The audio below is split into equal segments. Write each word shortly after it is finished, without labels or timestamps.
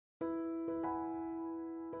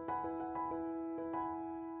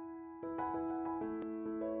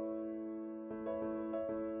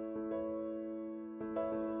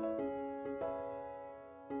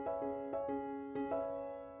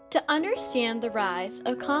To understand the rise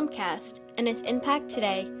of Comcast and its impact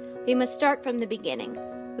today, we must start from the beginning,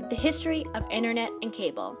 with the history of internet and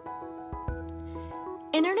cable.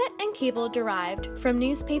 Internet and cable derived from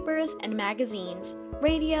newspapers and magazines,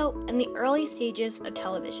 radio, and the early stages of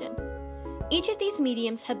television. Each of these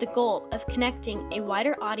mediums had the goal of connecting a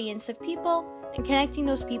wider audience of people and connecting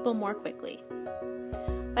those people more quickly.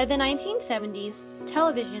 By the 1970s,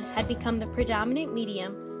 television had become the predominant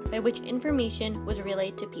medium by which information was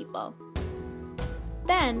relayed to people.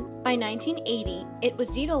 Then, by 1980, it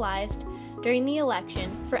was utilized during the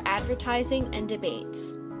election for advertising and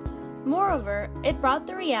debates. Moreover, it brought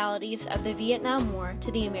the realities of the Vietnam War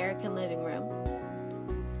to the American living room.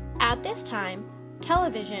 At this time,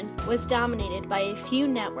 television was dominated by a few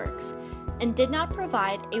networks and did not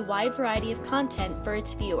provide a wide variety of content for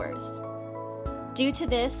its viewers. Due to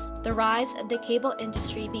this, the rise of the cable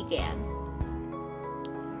industry began.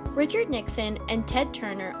 Richard Nixon and Ted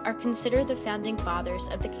Turner are considered the founding fathers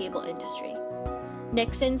of the cable industry.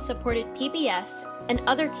 Nixon supported PBS and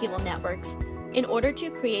other cable networks in order to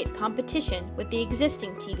create competition with the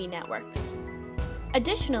existing TV networks.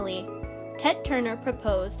 Additionally, Ted Turner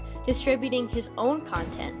proposed distributing his own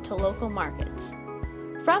content to local markets.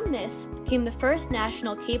 From this came the first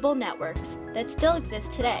national cable networks that still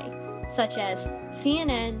exist today, such as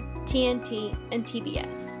CNN, TNT, and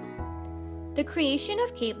TBS. The creation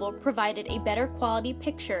of cable provided a better quality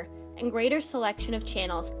picture and greater selection of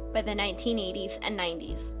channels by the 1980s and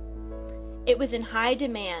 90s. It was in high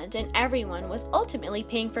demand, and everyone was ultimately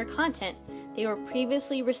paying for content they were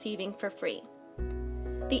previously receiving for free.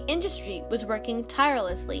 The industry was working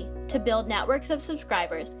tirelessly to build networks of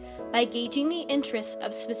subscribers by gauging the interests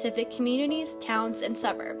of specific communities, towns, and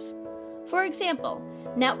suburbs. For example,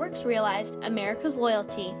 networks realized America's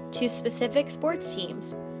loyalty to specific sports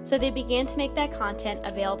teams, so they began to make that content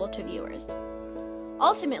available to viewers.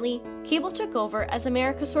 Ultimately, cable took over as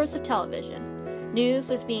America's source of television. News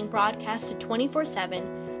was being broadcasted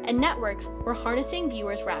 24/7, and networks were harnessing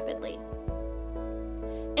viewers rapidly.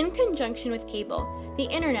 In conjunction with cable, the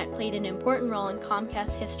internet played an important role in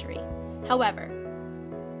Comcast's history. However,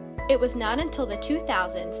 it was not until the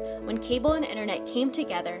 2000s when cable and internet came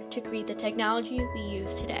together to create the technology we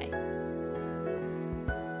use today.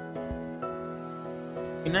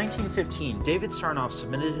 In 1915, David Sarnoff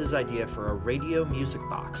submitted his idea for a radio music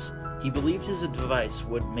box. He believed his device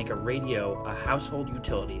would make a radio a household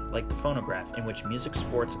utility, like the phonograph, in which music,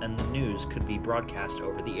 sports, and the news could be broadcast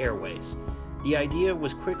over the airways. The idea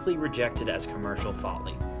was quickly rejected as commercial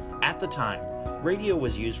folly. At the time, radio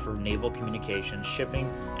was used for naval communications, shipping,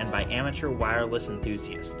 and by amateur wireless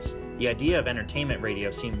enthusiasts. The idea of entertainment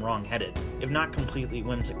radio seemed wrong-headed, if not completely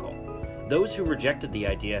whimsical. Those who rejected the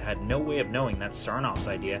idea had no way of knowing that Sarnoff's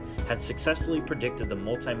idea had successfully predicted the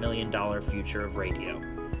multi-million-dollar future of radio.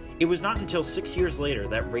 It was not until 6 years later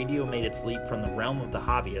that radio made its leap from the realm of the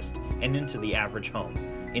hobbyist and into the average home.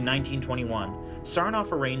 In 1921,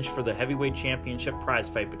 Sarnoff arranged for the heavyweight championship prize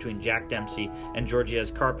fight between Jack Dempsey and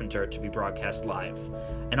Georgia's Carpenter to be broadcast live.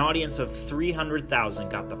 An audience of 300,000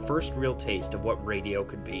 got the first real taste of what radio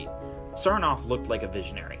could be. Sarnoff looked like a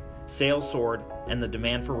visionary. Sales soared, and the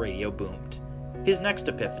demand for radio boomed. His next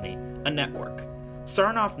epiphany, a network.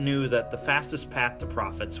 Sarnoff knew that the fastest path to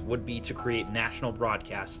profits would be to create national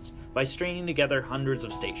broadcasts by stringing together hundreds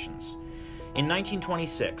of stations. In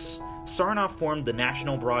 1926, Sarnoff formed the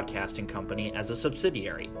National Broadcasting Company as a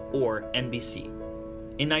subsidiary, or NBC.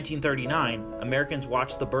 In 1939, Americans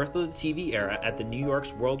watched the birth of the TV era at the New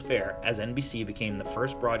York's World Fair as NBC became the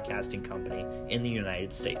first broadcasting company in the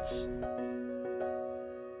United States.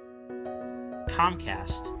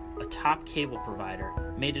 Comcast, a top cable provider,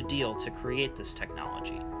 made a deal to create this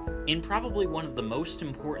technology. In probably one of the most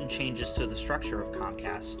important changes to the structure of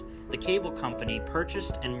Comcast, the cable company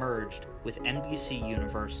purchased and merged with NBC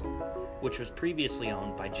Universal, which was previously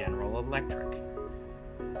owned by General Electric.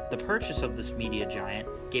 The purchase of this media giant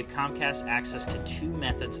gave Comcast access to two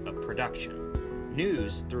methods of production: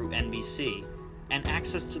 news through NBC, and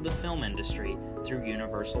access to the film industry through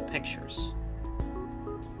Universal Pictures.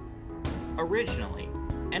 Originally,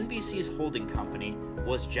 NBC's holding company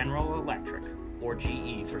was General Electric, or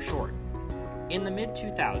GE for short. In the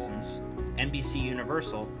mid-2000s, NBC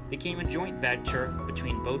Universal became a joint venture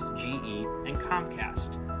between both GE and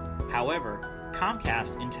Comcast. However,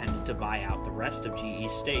 Comcast intended to buy out the rest of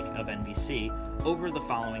GE's stake of NBC over the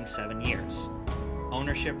following 7 years.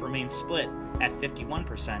 Ownership remained split at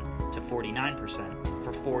 51% to 49%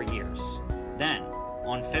 for 4 years. Then,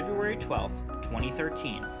 on February 12,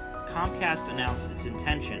 2013, Comcast announced its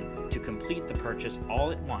intention to complete the purchase all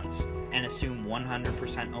at once and assume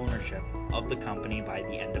 100% ownership of the company by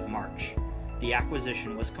the end of March. the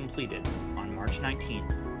acquisition was completed on March 19,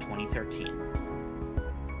 2013.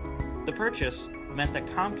 The purchase meant that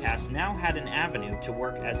Comcast now had an avenue to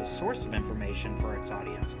work as a source of information for its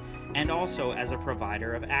audience and also as a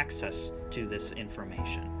provider of access to this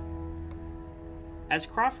information. As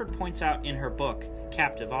Crawford points out in her book,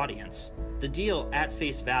 Captive Audience, the deal at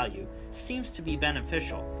face value seems to be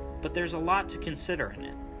beneficial, but there's a lot to consider in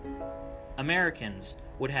it. Americans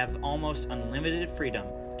would have almost unlimited freedom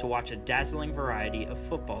to watch a dazzling variety of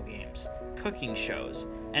football games, cooking shows,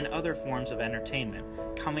 and other forms of entertainment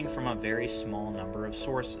coming from a very small number of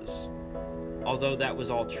sources. Although that was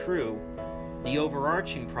all true, the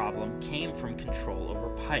overarching problem came from control over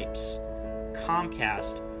pipes.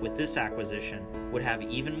 Comcast, with this acquisition, would have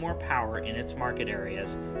even more power in its market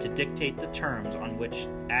areas to dictate the terms on which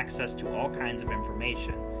access to all kinds of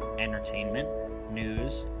information, entertainment,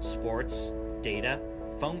 news, sports, data,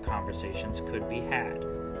 phone conversations could be had.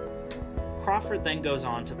 Crawford then goes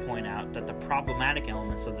on to point out that the problematic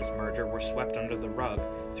elements of this merger were swept under the rug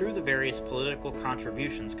through the various political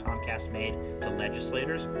contributions Comcast made to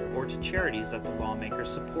legislators or to charities that the lawmakers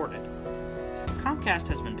supported. Comcast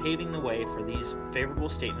has been paving the way for these favorable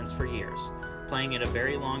statements for years, playing in a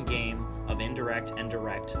very long game of indirect and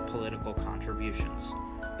direct political contributions.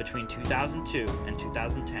 Between 2002 and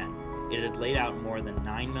 2010, it had laid out more than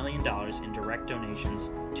 $9 million in direct donations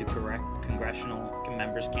to congressional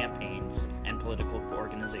members' campaigns and political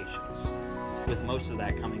organizations, with most of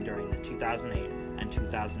that coming during the 2008 and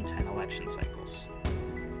 2010 election cycles.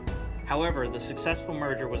 However, the successful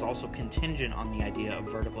merger was also contingent on the idea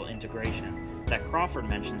of vertical integration that Crawford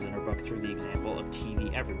mentions in her book through the example of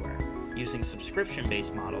TV Everywhere, using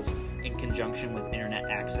subscription-based models in conjunction with internet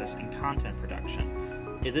access and content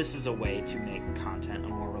production. This is a way to make content a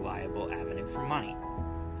more reliable avenue for money.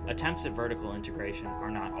 Attempts at vertical integration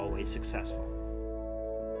are not always successful.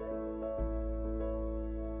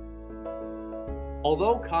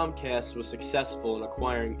 Although Comcast was successful in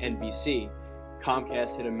acquiring NBC,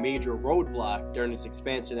 Comcast hit a major roadblock during its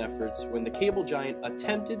expansion efforts when the cable giant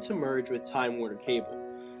attempted to merge with Time Warner Cable.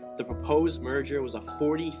 The proposed merger was a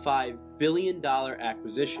 $45 billion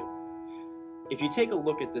acquisition. If you take a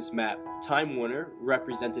look at this map, Time Warner,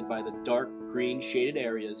 represented by the dark green shaded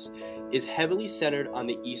areas, is heavily centered on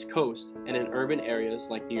the East Coast and in urban areas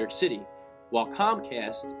like New York City, while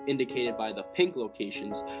Comcast, indicated by the pink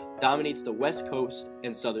locations, dominates the West Coast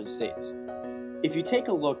and southern states. If you take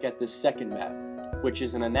a look at this second map, which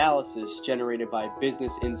is an analysis generated by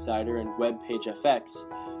Business Insider and WebPageFX,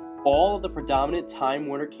 all of the predominant Time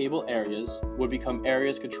Warner Cable areas would become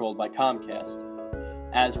areas controlled by Comcast.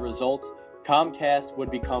 As a result, Comcast would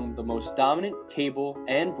become the most dominant cable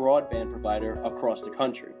and broadband provider across the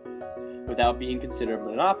country, without being considered a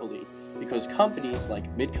monopoly, because companies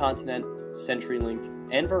like Midcontinent, CenturyLink,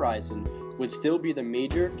 and Verizon would still be the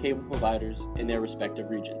major cable providers in their respective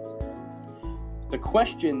regions. The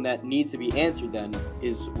question that needs to be answered then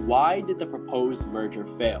is, why did the proposed merger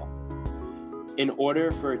fail? In order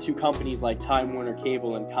for two companies like Time Warner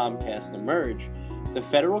Cable and Comcast to merge, the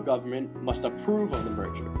federal government must approve of the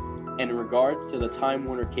merger. And in regards to the Time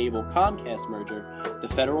Warner Cable-Comcast merger, the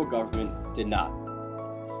federal government did not.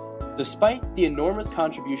 Despite the enormous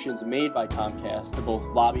contributions made by Comcast to both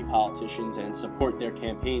lobby politicians and support their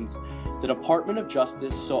campaigns, the Department of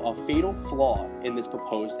Justice saw a fatal flaw in this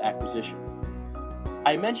proposed acquisition.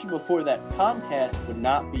 I mentioned before that Comcast would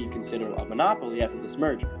not be considered a monopoly after this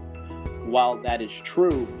merger. While that is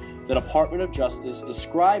true, the Department of Justice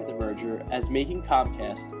described the merger as making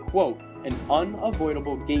Comcast, quote, an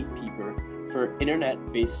unavoidable gatekeeper for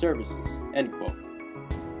internet-based services, end quote.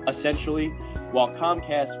 Essentially, while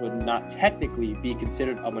Comcast would not technically be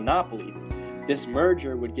considered a monopoly, this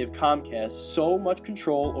merger would give Comcast so much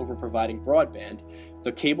control over providing broadband,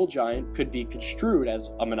 the cable giant could be construed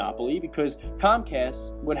as a monopoly because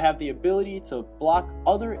Comcast would have the ability to block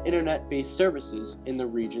other internet-based services in the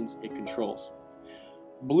regions it controls.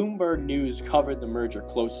 Bloomberg News covered the merger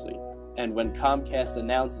closely, and when Comcast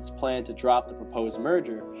announced its plan to drop the proposed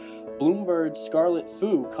merger, Bloomberg's Scarlett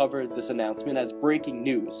Fu covered this announcement as breaking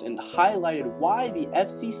news and highlighted why the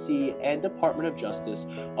FCC and Department of Justice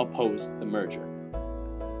opposed the merger.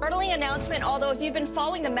 Startling announcement, although if you've been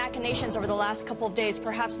following the machinations over the last couple of days,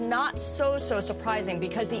 perhaps not so surprising,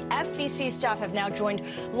 because the FCC staff have now joined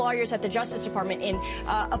lawyers at the Justice Department in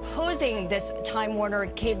opposing this Time Warner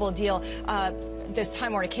Cable deal. this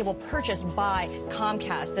Time Warner Cable purchase by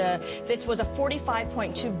Comcast. This was a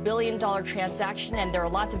 $45.2 billion transaction, and there are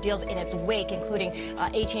lots of deals in its wake, including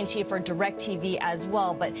AT&T for DirecTV as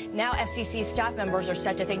well. But now FCC staff members are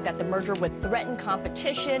said to think that the merger would threaten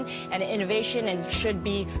competition and innovation and should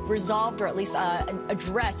be resolved or at least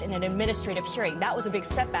addressed in an administrative hearing. That was a big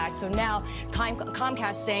setback. So now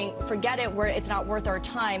Comcast saying, forget it, it's not worth our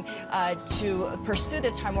time to pursue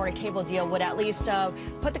this Time Warner Cable deal, would at least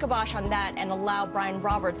put the kibosh on that and allow Brian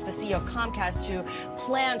Roberts, the CEO of Comcast, to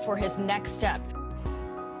plan for his next step.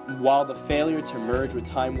 While the failure to merge with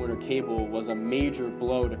Time Warner Cable was a major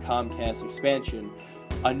blow to Comcast's expansion,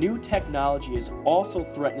 a new technology is also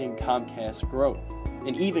threatening Comcast's growth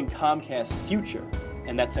and even Comcast's future,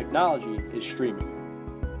 and that technology is streaming.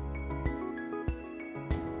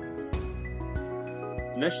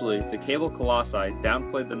 Initially, the cable colossi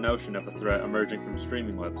downplayed the notion of a threat emerging from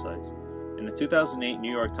streaming websites. In a 2008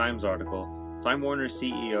 New York Times article, Time Warner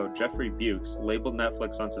CEO Jeffrey Bukes labeled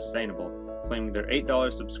Netflix unsustainable, claiming their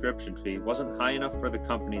 $8 subscription fee wasn't high enough for the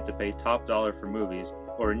company to pay top dollar for movies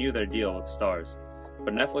or renew their deal with Starz.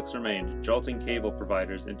 But Netflix remained, jolting cable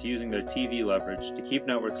providers into using their TV leverage to keep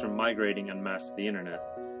networks from migrating en masse to the internet.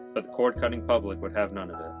 But the cord-cutting public would have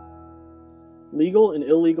none of it. Legal and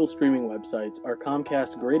illegal streaming websites are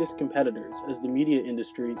Comcast's greatest competitors as the media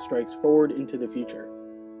industry strikes forward into the future.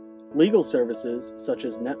 Legal services, such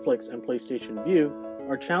as Netflix and PlayStation Vue,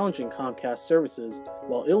 are challenging Comcast services,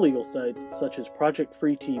 while illegal sites such as Project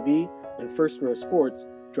Free TV and First Row Sports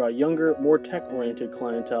draw younger, more tech-oriented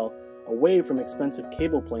clientele away from expensive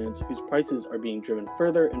cable plans whose prices are being driven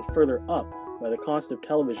further and further up by the cost of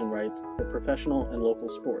television rights for professional and local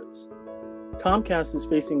sports. Comcast is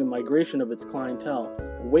facing a migration of its clientele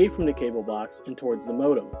away from the cable box and towards the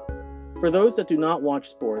modem. For those that do not watch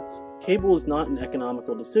sports, cable is not an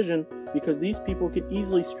economical decision because these people could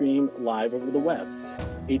easily stream live over the web.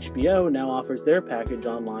 HBO now offers their package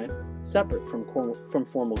online, separate from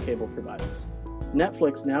formal cable providers.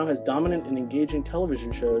 Netflix now has dominant and engaging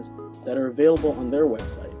television shows that are available on their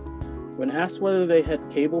website. When asked whether they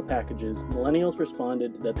had cable packages, millennials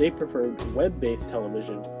responded that they preferred web-based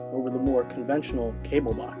television over the more conventional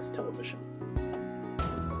cable box television.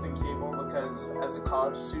 In cable because as a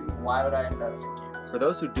college student, why would I invest in cable? For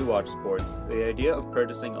those who do watch sports, the idea of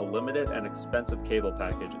purchasing a limited and expensive cable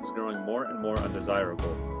package is growing more and more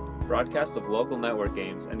undesirable. Broadcast of local network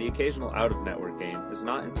games and the occasional out-of-network game is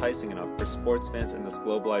not enticing enough for sports fans in this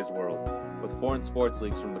globalized world, with foreign sports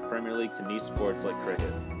leagues from the Premier League to niche sports like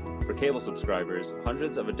cricket. For cable subscribers,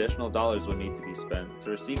 hundreds of additional dollars would need to be spent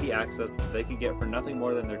to receive the access that they could get for nothing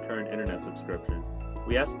more than their current internet subscription.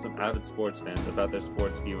 We asked some avid sports fans about their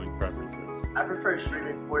sports viewing preferences. I prefer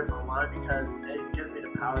streaming sports online because it gives me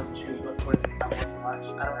the power to choose what sports I want to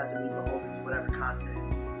watch. I don't have to be beholden to whatever content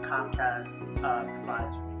Comcast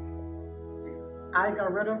provides for me. I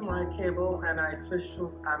got rid of my cable and I switched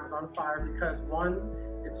to Amazon Fire because one,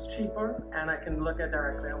 it's cheaper and I can look at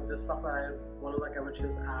directly at the stuff that I want to look at, which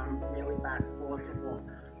is mainly basketball and football.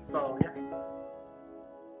 So yeah.